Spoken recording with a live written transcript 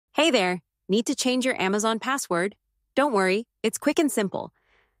Hey there, need to change your Amazon password? Don't worry, it's quick and simple.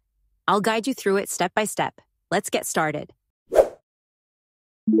 I'll guide you through it step by step. Let's get started.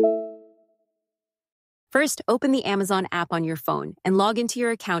 First, open the Amazon app on your phone and log into your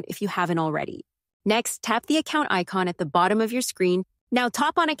account if you haven't already. Next, tap the account icon at the bottom of your screen. Now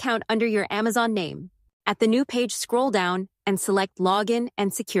tap on Account under your Amazon name. At the new page, scroll down and select Login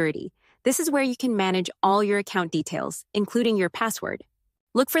and Security. This is where you can manage all your account details, including your password.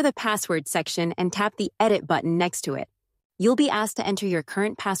 Look for the Password section and tap the Edit button next to it. You'll be asked to enter your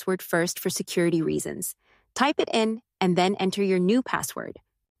current password first for security reasons. Type it in and then enter your new password.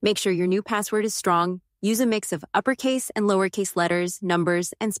 Make sure your new password is strong. Use a mix of uppercase and lowercase letters,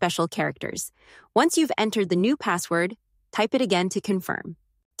 numbers, and special characters. Once you've entered the new password, type it again to confirm.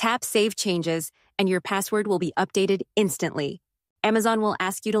 Tap Save Changes, and your password will be updated instantly. Amazon will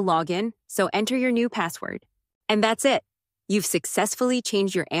ask you to log in, so enter your new password. And that's it. You've successfully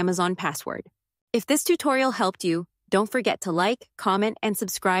changed your Amazon password. If this tutorial helped you, don't forget to like, comment, and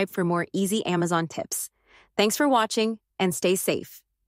subscribe for more easy Amazon tips. Thanks for watching, and stay safe.